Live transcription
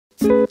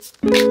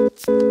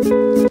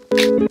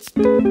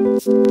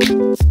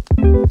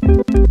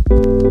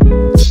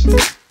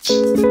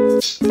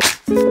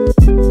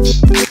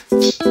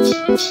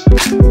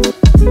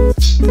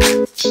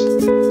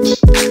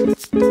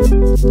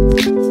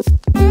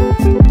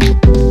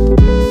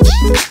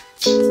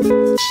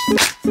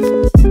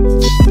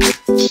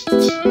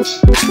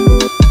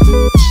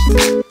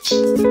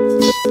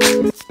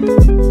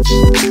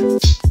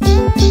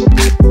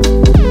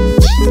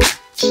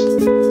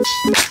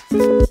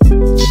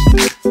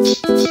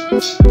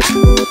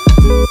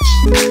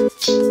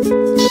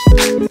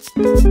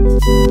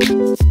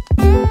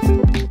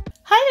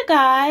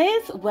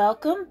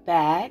Welcome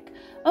back.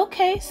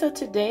 Okay, so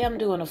today I'm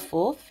doing a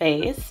full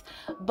face,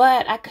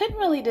 but I couldn't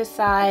really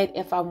decide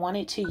if I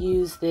wanted to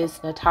use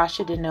this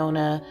Natasha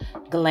Denona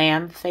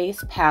Glam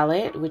Face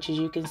Palette, which as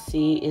you can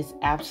see is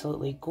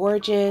absolutely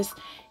gorgeous.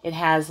 It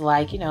has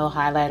like, you know,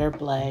 highlighter,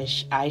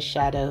 blush,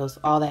 eyeshadows,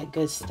 all that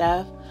good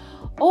stuff.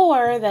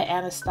 Or the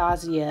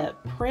Anastasia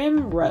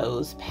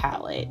Primrose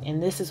Palette,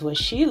 and this is what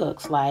she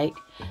looks like.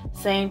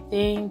 Same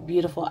thing,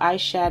 beautiful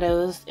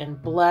eyeshadows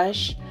and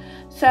blush.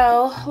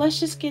 So let's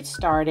just get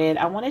started.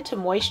 I wanted to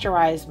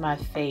moisturize my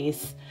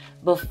face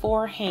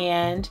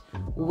beforehand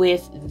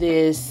with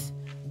this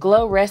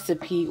Glow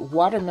Recipe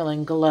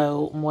Watermelon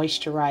Glow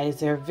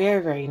Moisturizer.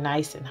 Very, very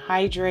nice and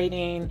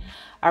hydrating.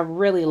 I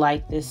really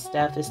like this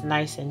stuff. It's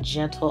nice and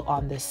gentle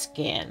on the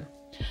skin.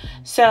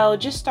 So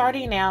just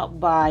starting out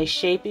by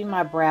shaping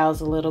my brows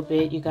a little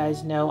bit. You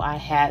guys know I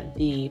had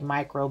the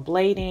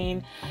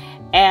microblading.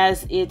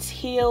 As it's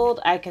healed,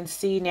 I can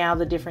see now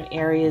the different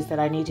areas that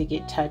I need to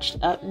get touched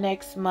up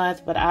next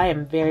month, but I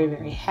am very,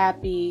 very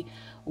happy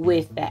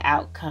with the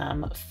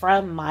outcome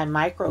from my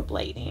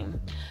microblading.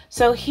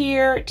 So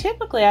here,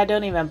 typically I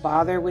don't even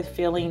bother with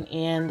filling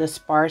in the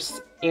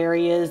sparse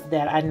areas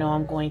that I know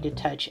I'm going to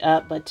touch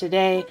up, but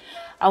today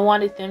I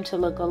wanted them to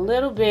look a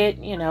little bit,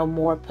 you know,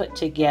 more put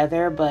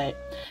together. But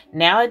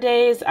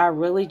nowadays I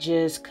really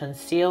just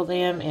conceal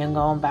them and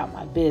go about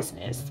my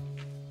business.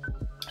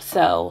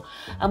 So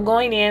I'm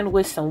going in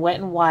with some Wet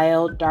n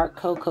Wild Dark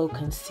Cocoa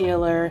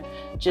Concealer,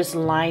 just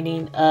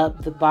lining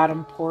up the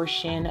bottom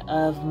portion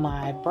of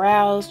my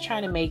brows,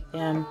 trying to make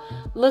them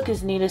look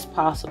as neat as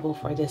possible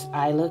for this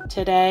eye look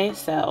today.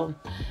 So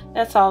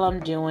that's all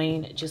I'm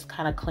doing, just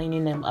kind of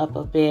cleaning them up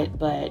a bit.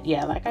 But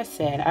yeah, like I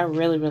said, I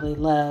really, really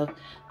love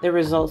the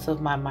results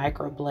of my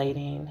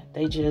microblading.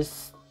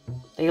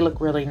 They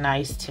look really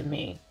nice to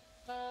me.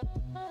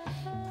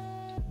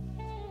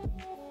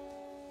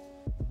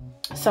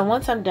 So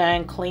once I'm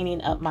done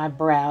cleaning up my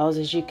brows,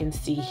 as you can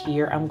see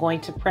here, I'm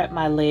going to prep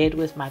my lid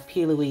with my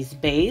P. Louise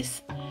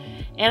base.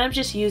 And I'm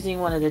just using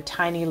one of the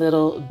tiny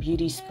little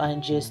beauty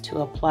sponges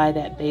to apply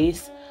that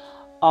base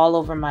all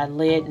over my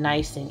lid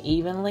nice and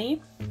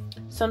evenly.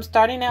 So I'm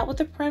starting out with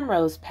the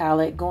Primrose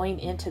palette, going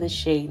into the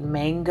shade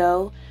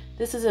Mango.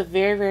 This is a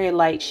very, very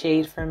light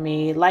shade for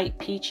me, light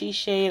peachy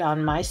shade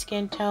on my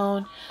skin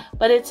tone,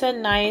 but it's a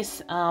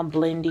nice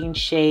blending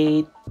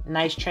shade,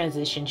 nice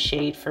transition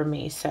shade for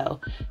me. So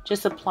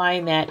just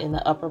applying that in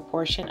the upper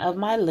portion of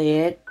my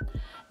lid.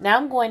 Now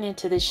I'm going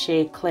into the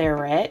shade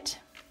Claret,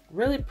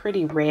 really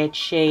pretty red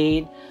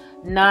shade.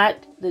 Not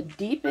the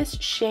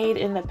deepest shade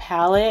in the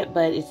palette,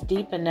 but it's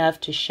deep enough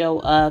to show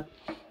up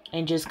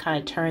and just kind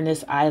of turn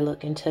this eye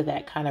look into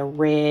that kind of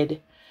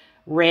red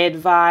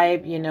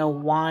vibe, you know,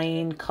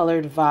 wine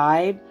colored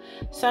vibe.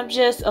 So I'm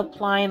just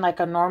applying like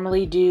I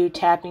normally do,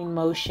 tapping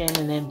motion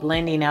and then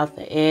blending out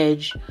the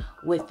edge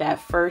with that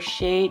first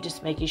shade,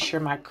 just making sure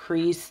my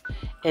crease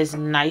is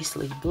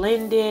nicely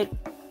blended.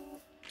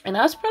 And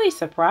I was pretty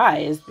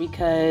surprised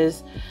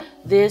because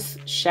this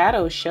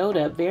shadow showed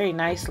up very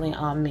nicely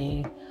on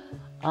me,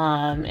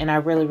 and I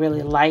really,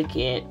 really like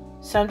it.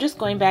 So I'm just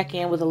going back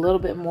in with a little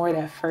bit more of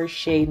that first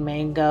shade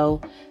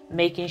Mango,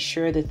 making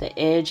sure that the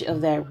edge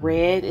of that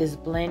red is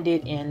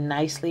blended in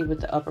nicely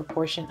with the upper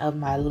portion of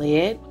my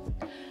lid.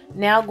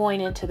 Now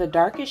going into the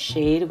darkest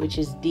shade, which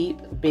is Deep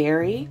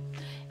Berry,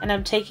 and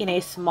I'm taking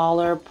a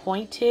smaller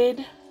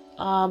pointed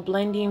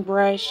blending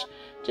brush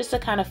just to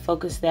kind of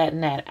focus that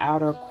in that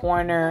outer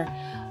corner.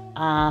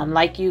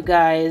 Like you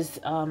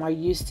guys are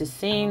used to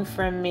seeing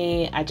from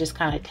me, I just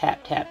kind of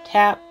tap, tap,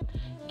 tap,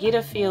 get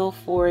a feel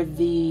for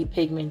the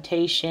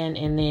pigmentation,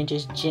 and then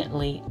just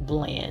gently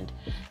blend.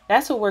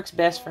 That's what works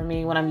best for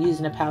me when I'm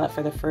using a palette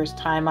for the first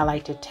time. I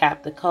like to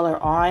tap the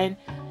color on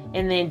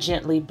and then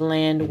gently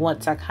blend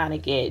once I kind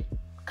of get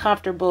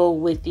comfortable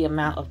with the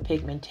amount of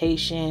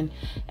pigmentation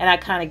and I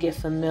kind of get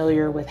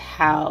familiar with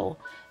how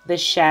the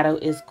shadow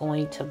is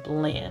going to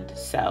blend.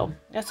 So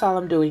that's all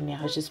I'm doing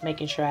now, is just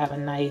making sure I have a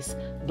nice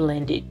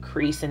blended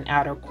crease and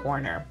outer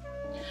corner.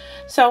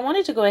 So I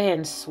wanted to go ahead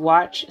and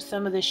swatch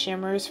some of the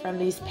shimmers from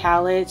these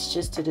palettes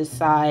just to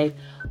decide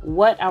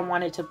what I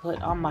wanted to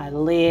put on my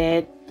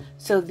lid.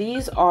 So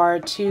these are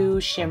two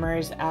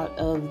shimmers out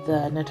of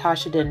the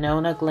Natasha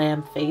Denona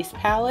Glam Face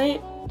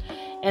Palette.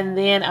 And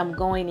then I'm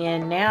going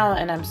in now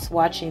and I'm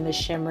swatching the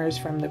shimmers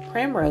from the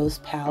Primrose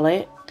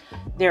Palette.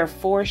 There are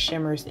 4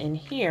 shimmers in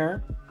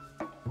here.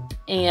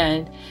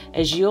 And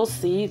as you'll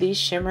see, these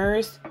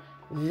shimmers,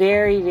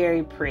 Very,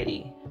 very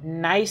pretty.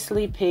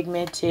 Nicely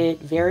pigmented,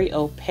 very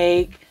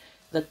opaque.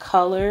 The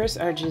colors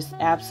are just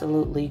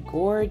absolutely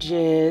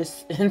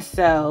gorgeous. And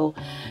so,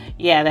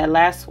 yeah, that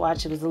last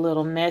swatch, it was a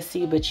little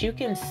messy, but you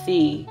can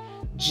see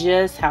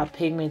just how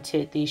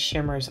pigmented these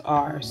shimmers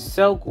are.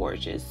 So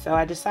gorgeous. So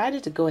I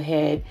decided to go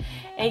ahead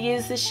and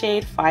use the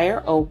shade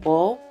Fire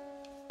Opal.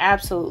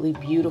 Absolutely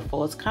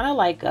beautiful. It's kind of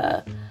like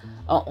a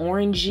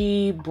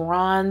orangey,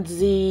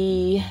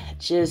 bronzy,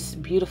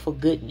 just beautiful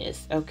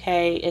goodness.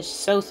 Okay, it's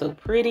so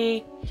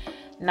pretty.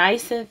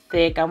 Nice and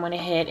thick. I went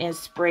ahead and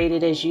sprayed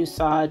it, as you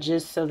saw,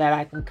 just so that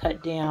I can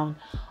cut down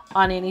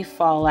on any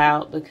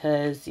fallout,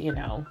 because, you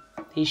know,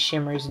 these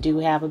shimmers do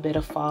have a bit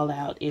of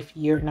fallout if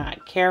you're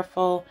not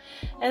careful.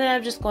 And then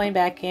I'm just going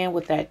back in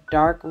with that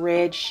dark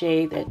red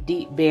shade, that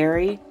deep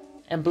berry,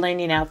 and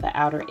blending out the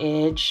outer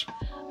edge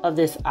of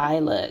this eye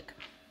look.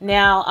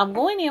 Now I'm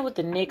going in with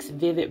the NYX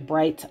Vivid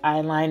Bright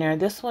eyeliner.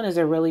 This one is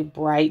a really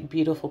bright,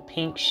 beautiful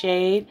pink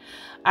shade.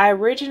 I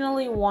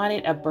originally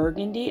wanted a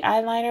burgundy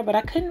eyeliner, but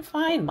I couldn't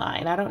find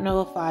mine. I don't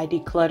know if I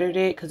decluttered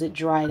it because it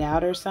dried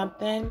out or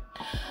something.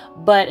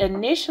 But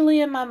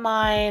initially in my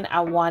mind,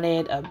 I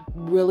wanted a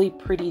really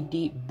pretty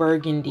deep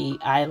burgundy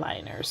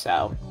eyeliner.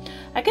 So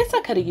I guess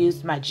I could have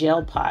used my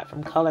gel pot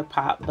from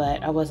Colourpop,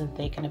 but I wasn't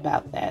thinking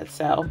about that.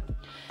 So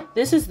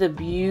this is the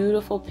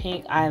beautiful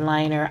pink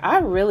eyeliner. I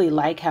really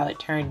like how it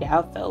turned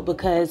out though,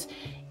 because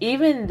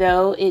even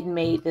though it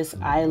made this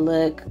eye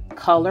look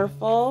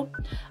colorful,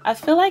 I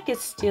feel like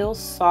it's still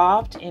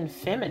soft and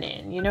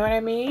feminine. You know what I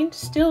mean?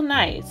 Still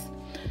nice.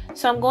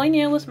 So I'm going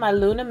in with my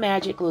Luna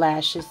Magic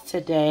lashes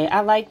today.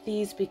 I like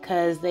these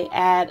because they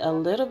add a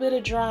little bit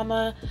of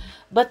drama,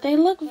 but they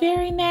look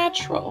very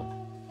natural.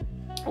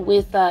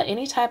 With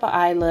any type of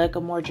eye look,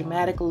 a more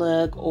dramatic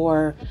look,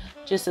 or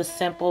just a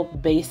simple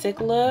basic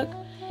look,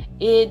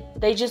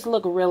 they just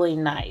look really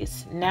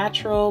nice.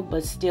 Natural,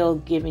 but still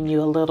giving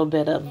you a little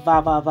bit of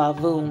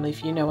va-va-va-voom,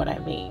 if you know what I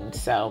mean.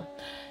 So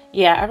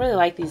yeah, I really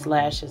like these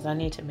lashes. I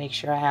need to make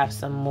sure I have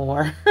some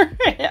more.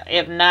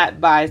 If not,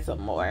 buy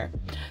some more.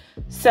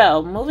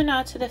 So moving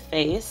on to the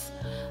face,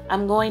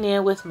 I'm going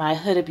in with my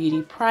Huda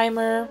Beauty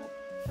primer.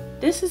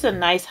 This is a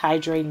nice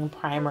hydrating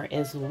primer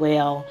as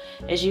well.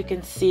 As you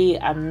can see,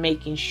 I'm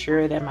making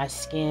sure that my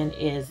skin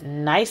is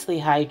nicely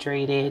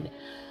hydrated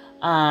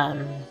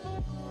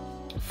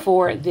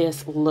for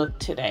this look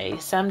today.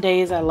 Some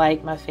days I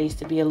like my face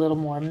to be a little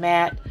more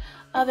matte.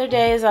 Other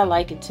days I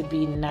like it to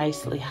be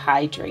nicely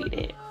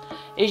hydrated.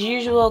 As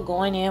usual,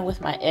 going in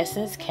with my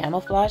Essence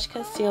Camouflage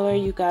Concealer.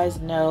 You guys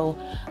know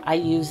I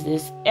use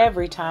this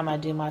every time I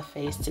do my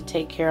face to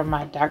take care of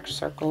my dark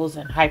circles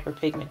and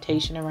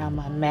hyperpigmentation around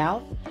my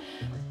mouth.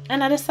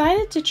 And I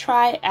decided to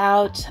try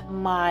out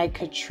my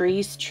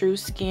Catrice True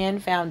Skin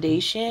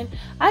Foundation.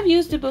 I've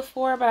used it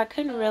before, but I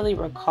couldn't really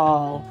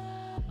recall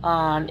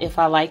if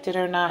I liked it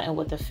or not and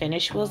what the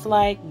finish was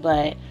like.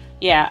 But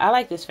yeah, I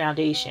like this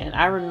foundation.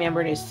 I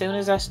remembered as soon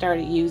as I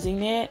started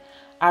using it,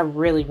 I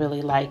really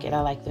like it. I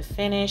like the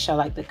finish. I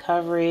like the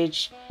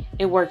coverage.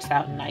 It works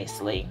out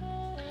nicely.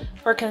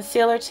 For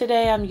concealer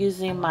today, I'm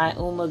using my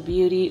Uoma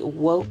Beauty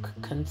Woke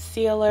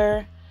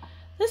Concealer.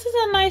 This is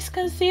a nice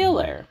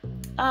concealer.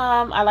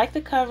 I like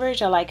the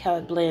coverage. I like how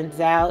it blends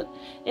out.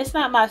 It's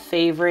not my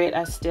favorite.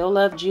 I still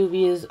love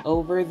Juvia's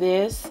over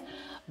this,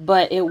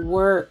 but it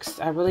works.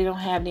 I really don't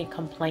have any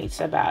complaints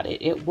about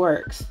it. It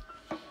works.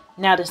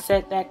 Now to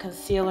set that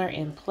concealer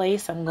in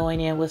place, I'm going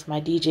in with my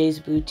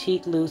DJs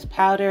Boutique Loose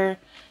Powder.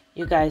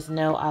 You guys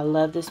know I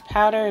love this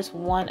powder. It's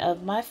one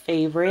of my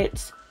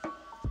favorites.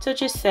 So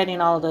just setting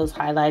all of those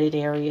highlighted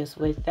areas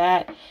with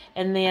that.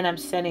 And then I'm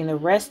setting the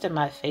rest of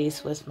my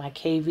face with my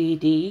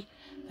KVD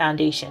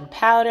foundation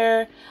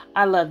powder.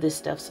 I love this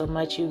stuff so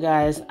much, you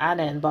guys. I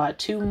done bought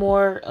 2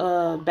 more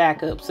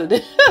backups of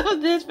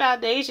this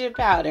foundation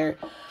powder.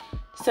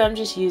 So I'm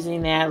just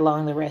using that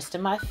along the rest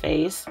of my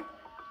face.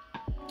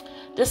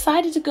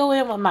 Decided to go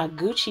in with my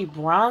Gucci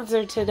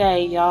bronzer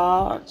today,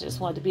 y'all.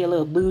 Just wanted to be a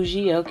little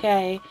bougie,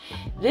 okay?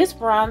 This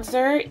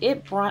bronzer,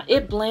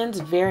 it blends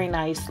very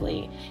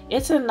nicely.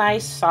 It's a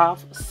nice,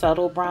 soft,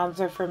 subtle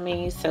bronzer for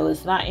me, so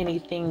it's not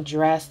anything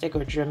drastic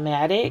or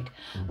dramatic,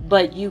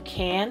 but you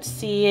can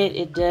see it.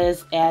 It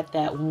does add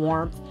that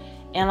warmth.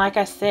 And like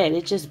I said,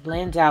 it just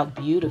blends out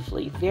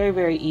beautifully.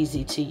 Very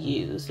easy to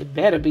use. It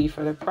better be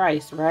for the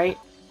price, right?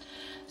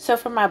 So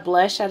for my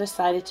blush, I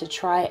decided to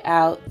try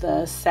out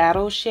the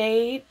Saddle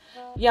shade.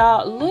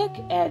 Y'all, look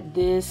at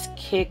this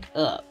kick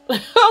up.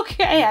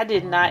 Okay, I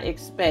did not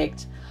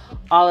expect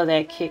all of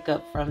that kick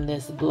up from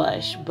this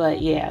blush. But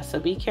yeah, so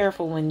be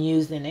careful when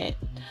using it.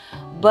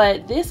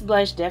 But this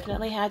blush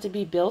definitely had to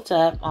be built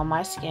up on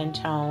my skin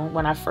tone.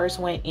 When I first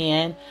went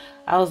in,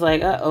 I was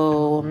like,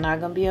 uh-oh, I'm not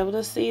going to be able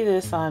to see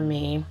this on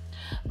me.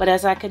 But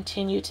as I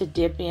continued to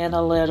dip in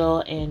a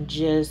little and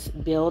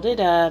just build it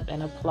up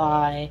and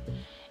apply,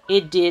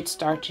 it did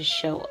start to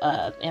show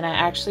up. And I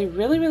actually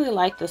really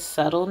like the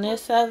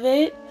subtleness of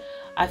it.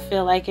 I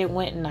feel like it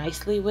went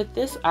nicely with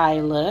this eye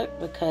look,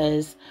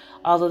 because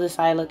although this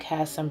eye look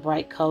has some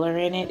bright color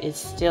in it, it's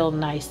still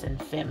nice and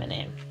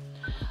feminine.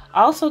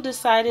 I also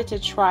decided to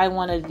try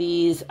one of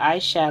these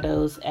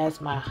eyeshadows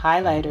as my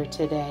highlighter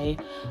today.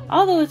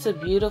 Although it's a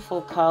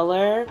beautiful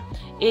color,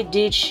 it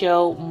did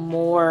show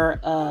more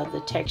of the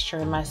texture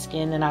in my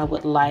skin than I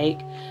would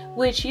like,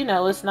 which, you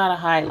know, it's not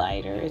a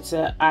highlighter, it's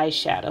an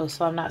eyeshadow,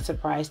 so I'm not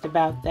surprised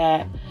about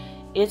that.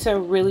 It's a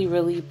really,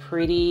 really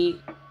pretty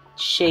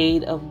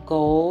shade of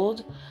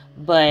gold,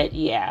 but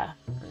yeah,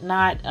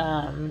 not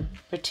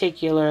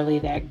particularly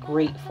that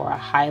great for a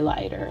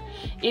highlighter.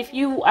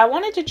 I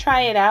wanted to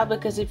try it out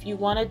because if you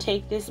want to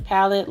take this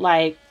palette,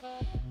 like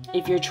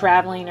if you're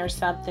traveling or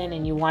something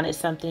and you wanted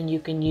something you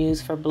can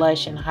use for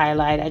blush and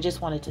highlight, I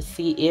just wanted to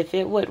see if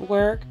it would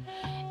work.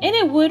 And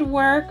it would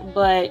work,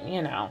 but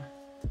you know,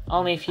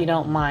 only if you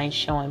don't mind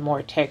showing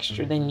more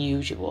texture than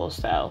usual.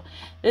 So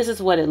this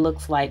is what it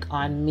looks like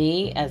on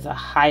me as a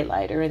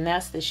highlighter, and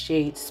that's the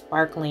shade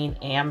Sparkling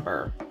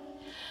Amber.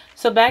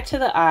 So back to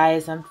the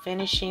eyes, I'm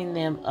finishing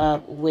them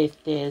up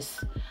with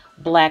this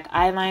black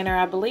eyeliner.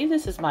 I believe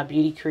this is my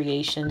Beauty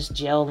Creations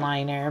gel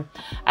liner.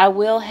 I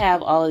will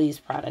have all of these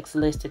products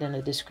listed in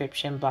the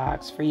description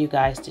box for you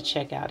guys to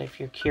check out if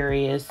you're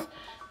curious,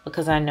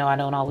 because I know I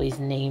don't always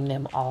name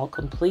them all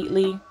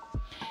completely.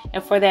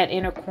 And for that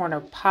inner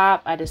corner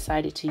pop, I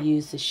decided to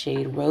use the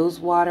shade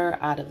Rosewater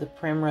out of the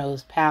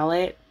Primrose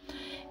palette.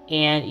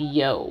 And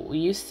yo,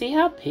 you see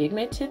how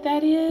pigmented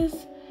that is?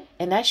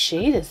 And that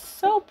shade is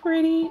so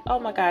pretty. Oh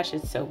my gosh,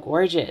 it's so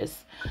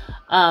gorgeous.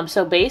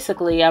 So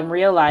basically, I'm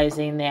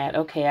realizing that,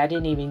 okay, I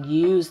didn't even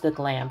use the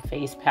Glam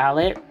Face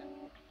palette.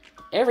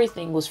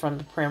 Everything was from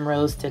the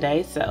Primrose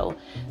today, so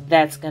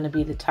that's going to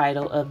be the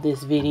title of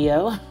this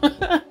video.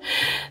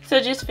 So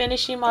just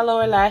finishing my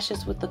lower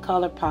lashes with the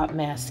Colourpop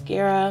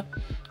mascara.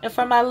 And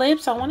for my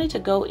lips, I wanted to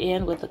go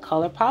in with the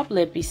Colourpop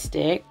Lippie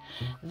stick.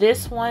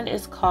 This one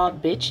is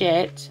called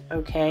Bitchette,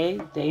 okay?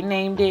 They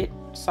named it.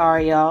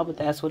 Sorry, y'all, but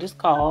that's what it's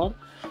called.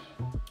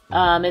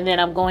 And then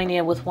I'm going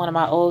in with one of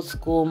my old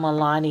school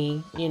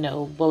Milani, you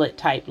know, bullet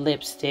type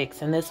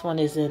lipsticks. And this one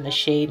is in the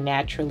shade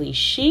Naturally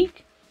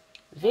Chic.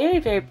 Very,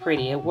 very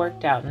pretty. It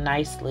worked out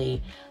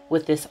nicely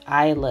with this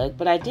eye look,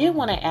 but I did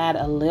want to add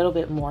a little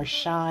bit more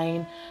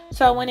shine.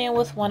 So I went in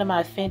with one of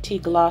my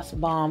Fenty Gloss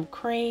Bomb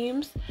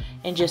creams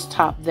and just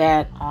topped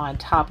that on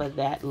top of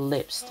that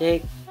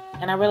lipstick.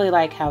 And I really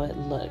like how it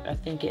looked. I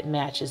think it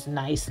matches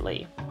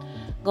nicely.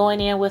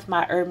 Going in with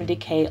my Urban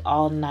Decay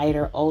All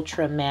Nighter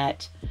Ultra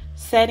Matte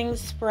Setting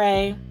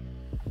Spray.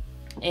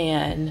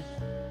 And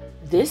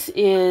this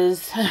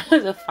is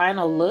the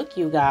final look,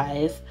 you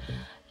guys.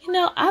 You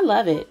know, I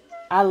love it.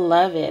 I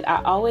love it.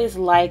 I always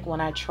like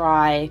when I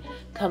try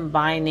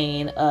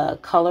combining a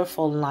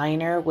colorful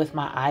liner with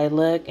my eye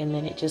look and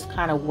then it just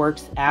kind of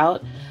works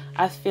out.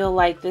 I feel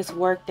like this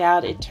worked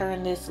out. It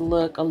turned this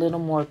look a little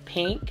more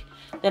pink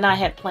than I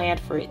had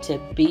planned for it to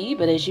be,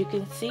 but as you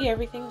can see,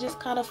 everything just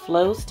kind of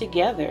flows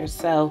together.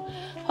 So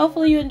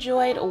hopefully you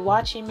enjoyed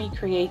watching me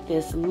create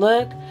this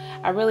look.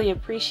 I really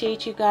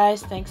appreciate you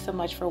guys. Thanks so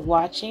much for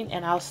watching,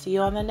 and I'll see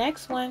you on the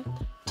next one.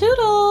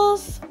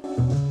 Toodles!